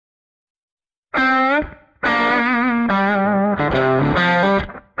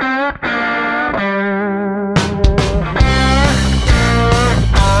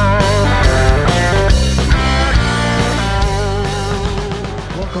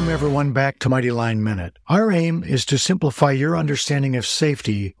Welcome everyone back to Mighty Line Minute. Our aim is to simplify your understanding of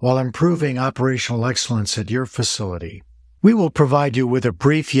safety while improving operational excellence at your facility. We will provide you with a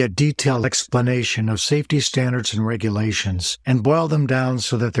brief yet detailed explanation of safety standards and regulations and boil them down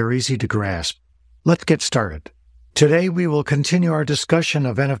so that they're easy to grasp. Let's get started. Today we will continue our discussion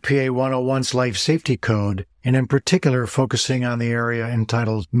of NFPA 101's Life Safety Code, and in particular focusing on the area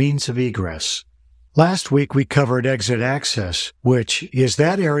entitled Means of Egress. Last week we covered exit access, which is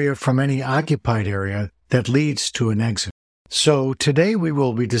that area from any occupied area that leads to an exit. So today we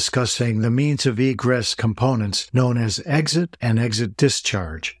will be discussing the means of egress components known as exit and exit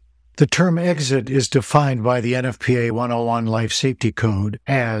discharge. The term exit is defined by the NFPA 101 Life Safety Code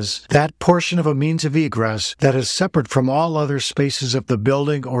as that portion of a means of egress that is separate from all other spaces of the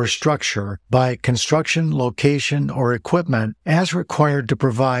building or structure by construction, location, or equipment as required to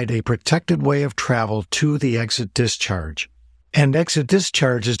provide a protected way of travel to the exit discharge. And exit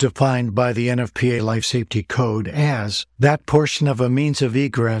discharge is defined by the NFPA Life Safety Code as that portion of a means of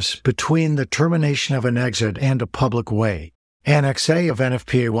egress between the termination of an exit and a public way. Annex A of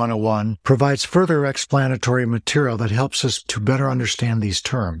NFPA 101 provides further explanatory material that helps us to better understand these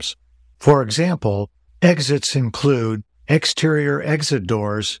terms. For example, exits include exterior exit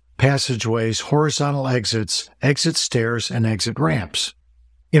doors, passageways, horizontal exits, exit stairs, and exit ramps.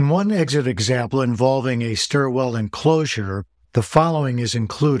 In one exit example involving a stairwell enclosure, the following is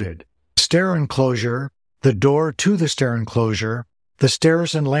included: stair enclosure, the door to the stair enclosure, the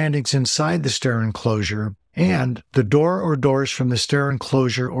stairs and landings inside the stair enclosure, and the door or doors from the stair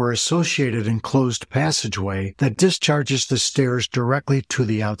enclosure or associated enclosed passageway that discharges the stairs directly to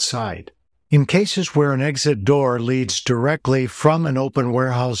the outside. In cases where an exit door leads directly from an open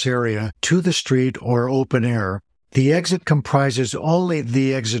warehouse area to the street or open air, the exit comprises only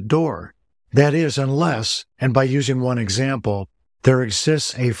the exit door. That is, unless, and by using one example, there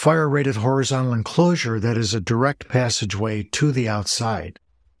exists a fire-rated horizontal enclosure that is a direct passageway to the outside.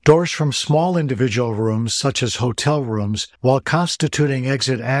 Doors from small individual rooms, such as hotel rooms, while constituting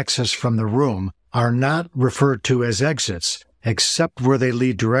exit access from the room, are not referred to as exits, except where they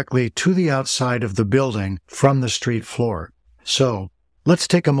lead directly to the outside of the building from the street floor. So, let's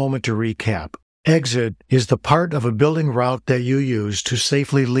take a moment to recap. Exit is the part of a building route that you use to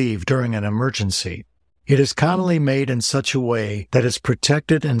safely leave during an emergency. It is commonly made in such a way that it's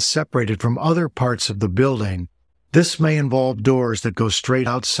protected and separated from other parts of the building. This may involve doors that go straight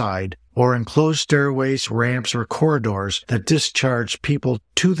outside, or enclosed stairways, ramps, or corridors that discharge people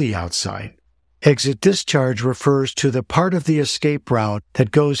to the outside. Exit discharge refers to the part of the escape route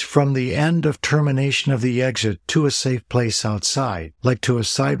that goes from the end of termination of the exit to a safe place outside, like to a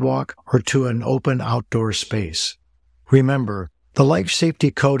sidewalk or to an open outdoor space. Remember, the Life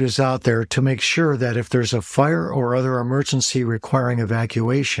Safety Code is out there to make sure that if there's a fire or other emergency requiring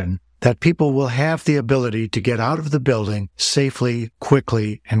evacuation, that people will have the ability to get out of the building safely,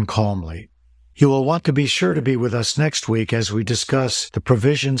 quickly, and calmly. You will want to be sure to be with us next week as we discuss the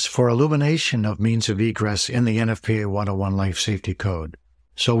provisions for illumination of means of egress in the NFPA 101 Life Safety Code.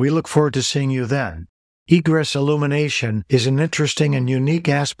 So we look forward to seeing you then. Egress illumination is an interesting and unique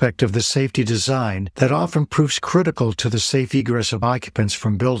aspect of the safety design that often proves critical to the safe egress of occupants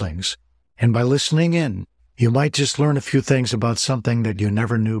from buildings. And by listening in, you might just learn a few things about something that you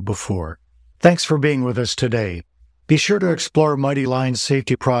never knew before. Thanks for being with us today. Be sure to explore Mighty Line's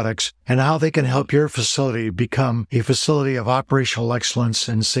safety products and how they can help your facility become a facility of operational excellence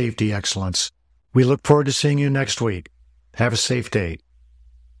and safety excellence. We look forward to seeing you next week. Have a safe day.